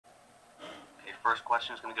first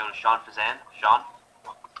question is going to go to Sean Fazan. Sean?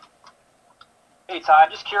 Hey, Ty,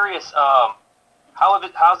 I'm just curious,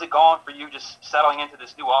 how's it going for you just settling into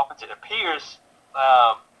this new offense? It appears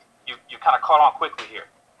you kind of caught on quickly here.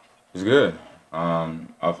 It's good.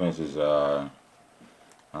 Offense is, I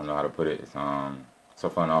don't know how to put it. It's a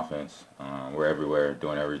fun offense. We're everywhere,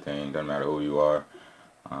 doing everything. Doesn't matter who you are.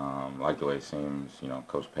 Like the way it seems,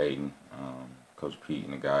 Coach Payton, Coach Pete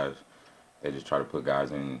and the guys, they just try to put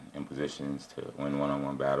guys in positions to win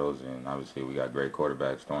one-on-one battles. And obviously we got great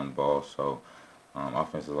quarterbacks throwing the ball. So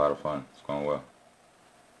offense is a lot of fun. It's going well.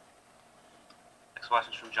 Next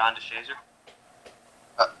question is from John DeShazer.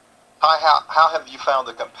 Ty, how have you found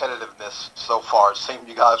the competitiveness so far? It seemed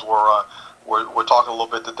you guys were talking a little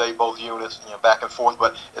bit today, both units, back and forth,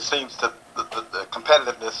 but it seems the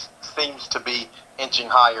competitiveness seems to be inching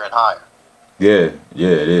higher and higher. Yeah,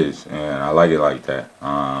 it is, and I like it like that.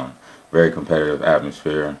 Very competitive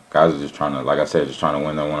atmosphere. Guys are just trying to, like I said, just trying to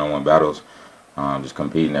win their one-on-one battles. Just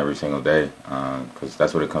competing every single day, because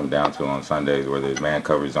that's what it comes down to on Sundays, whether it's man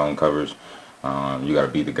coverage, zone coverage. You got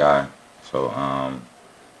to beat the guy. So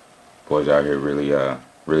boys out here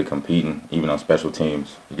really competing, even on special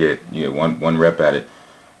teams. You get one rep at it,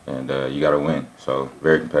 and you got to win. So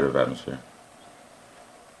very competitive atmosphere.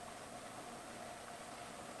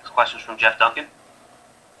 Next question is from Jeff Duncan.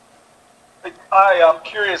 Hi, I'm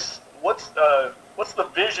curious, what's the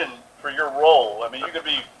vision for your role? I mean, you could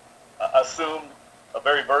be assumed a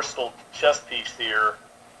very versatile chess piece here.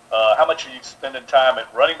 How much are you spending time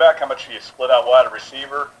at running back? How much are you split out wide at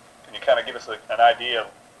receiver? Can you kind of give us an idea of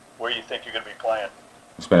where you think you're going to be playing?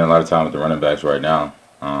 I'm spending a lot of time with the running backs right now,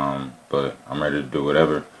 but I'm ready to do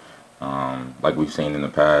whatever. Like we've seen in the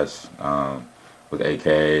past with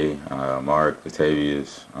AK, Mark,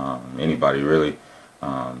 Latavius, anybody really.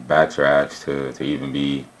 Backs are asked to even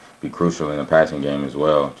be crucial in the passing game as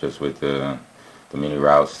well, just with the many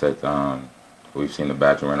routes that we've seen the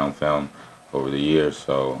backs run on film over the years.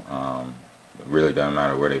 So it really doesn't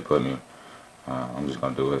matter where they put me. I'm just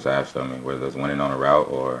going to do what's asked of me, whether it's winning on a route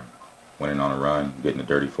or winning on a run, getting the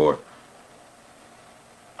dirty four.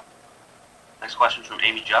 Next question from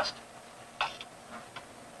Amy Just.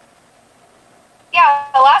 Yeah,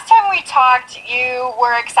 the last time we talked, you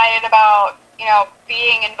were excited about,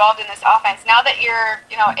 being involved in this offense. Now that you're,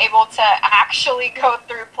 able to actually go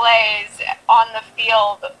through plays on the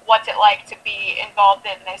field, what's it like to be involved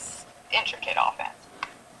in this intricate offense?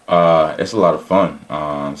 It's a lot of fun.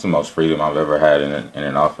 It's the most freedom I've ever had in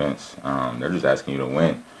an offense. They're just asking you to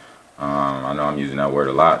win. I know I'm using that word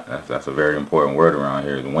a lot. That's a very important word around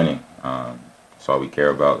here, is winning. That's all we care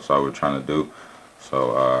about. That's all we're trying to do.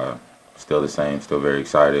 So still the same, still very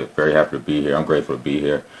excited, very happy to be here. I'm grateful to be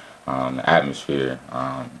here. The atmosphere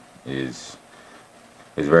is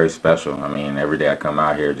very special. I mean, every day I come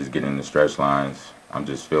out here just getting in the stretch lines, I'm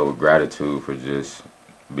just filled with gratitude for just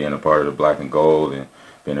being a part of the black and gold and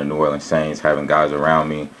being a New Orleans Saints, having guys around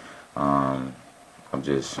me. I'm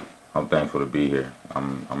thankful to be here.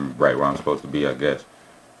 I'm right where I'm supposed to be, I guess.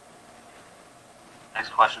 Next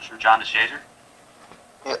question is from John DeShazer.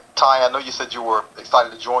 Yeah, Ty, I know you said you were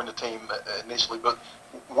excited to join the team initially, but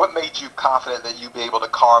what made you confident that you'd be able to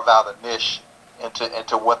carve out a niche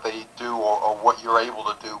into what they do or what you're able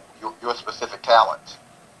to do, your specific talents?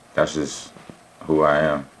 That's just who I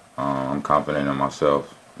am. I'm confident in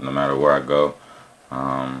myself no matter where I go.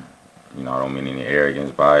 I don't mean any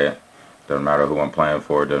arrogance by it. Doesn't matter who I'm playing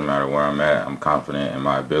for. Doesn't matter where I'm at. I'm confident in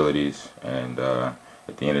my abilities, and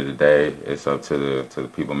at the end of the day, it's up to the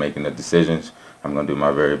people making the decisions. I'm gonna do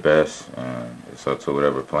my very best, and it's up to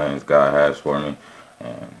whatever plans God has for me.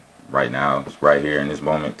 And right now, it's right here in this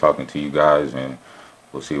moment, talking to you guys, and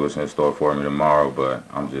we'll see what's in store for me tomorrow. But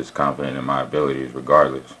I'm just confident in my abilities,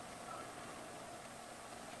 regardless.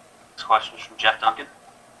 Next question is from Jeff Duncan.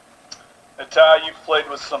 And Ty, you've played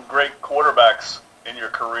with some great quarterbacks in your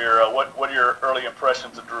career. What are your early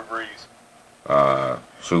impressions of Drew Brees?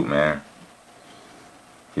 Shoot, man.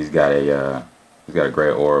 He's got a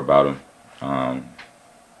great aura about him.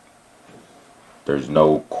 There's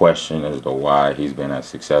no question as to why he's been as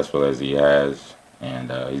successful as he has,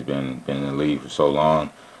 and he's been in the league for so long.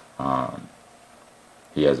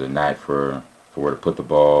 He has a knack for where to put the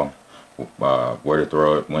ball, where to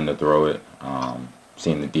throw it, when to throw it,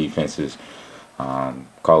 seeing the defenses,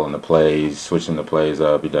 calling the plays, switching the plays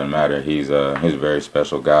up. It doesn't matter. He's a very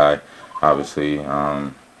special guy. Obviously, I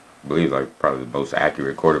believe like probably the most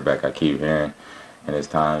accurate quarterback I keep hearing in his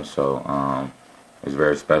time. So it's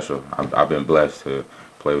very special. I've been blessed to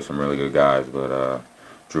play with some really good guys, but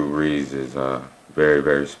Drew Brees is very,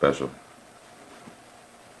 very special.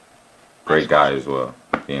 Great guy as well.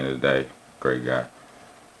 At the end of the day, great guy.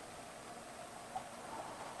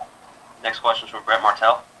 Next question is from Brett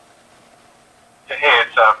Martell. Hey,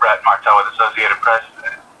 it's Brett Martell with Associated Press.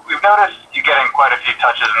 We've noticed you getting quite a few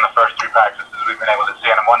touches in the first 3 practices we've been able to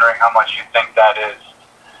see, and I'm wondering how much you think that is,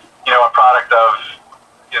 a product of,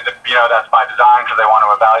 that's by design because they want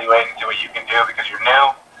to evaluate and see what you can do because you're new,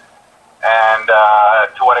 and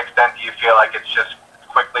to what extent do you feel like it's just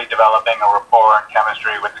quickly developing a rapport and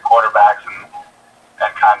chemistry with the quarterbacks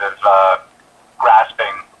and kind of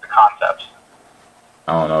grasping the concepts?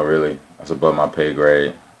 I don't know, really. That's above my pay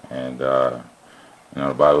grade. And, the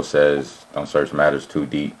Bible says don't search matters too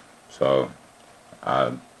deep. So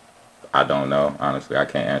I don't know. Honestly, I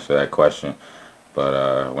can't answer that question.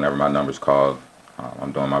 But whenever my number's called,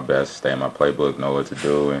 I'm doing my best, stay in my playbook, know what to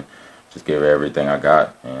do, and just give it everything I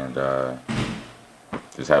got. And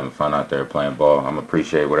just having fun out there playing ball. I'm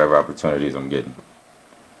appreciate whatever opportunities I'm getting.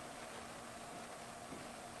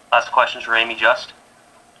 Last question is for Amy Just.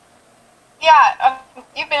 Yeah,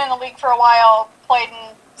 you've been in the league for a while, played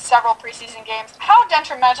in several preseason games. How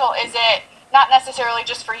detrimental is it, not necessarily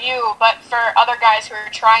just for you, but for other guys who are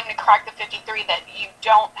trying to crack the 53, that you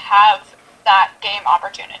don't have that game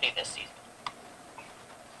opportunity this season?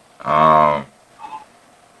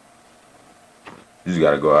 You just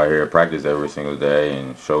got to go out here and practice every single day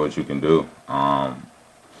and show what you can do.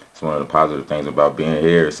 It's one of the positive things about being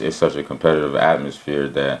here. It's such a competitive atmosphere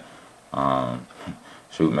that,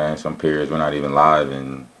 shoot, man, some periods we're not even live,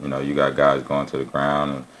 and, you got guys going to the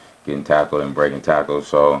ground and getting tackled and breaking tackles.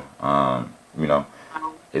 So,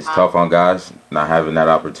 it's tough on guys not having that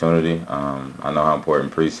opportunity. I know how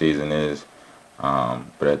important preseason is,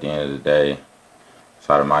 but at the end of the day, it's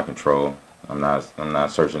out of my control. I'm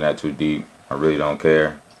not searching that too deep. I really don't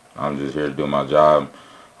care. I'm just here to do my job.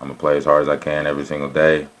 I'm going to play as hard as I can every single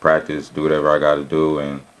day, practice, do whatever I got to do,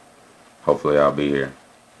 and hopefully I'll be here.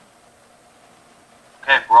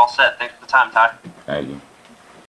 Okay, we're all set. Thanks for the time, Ty. Thank you.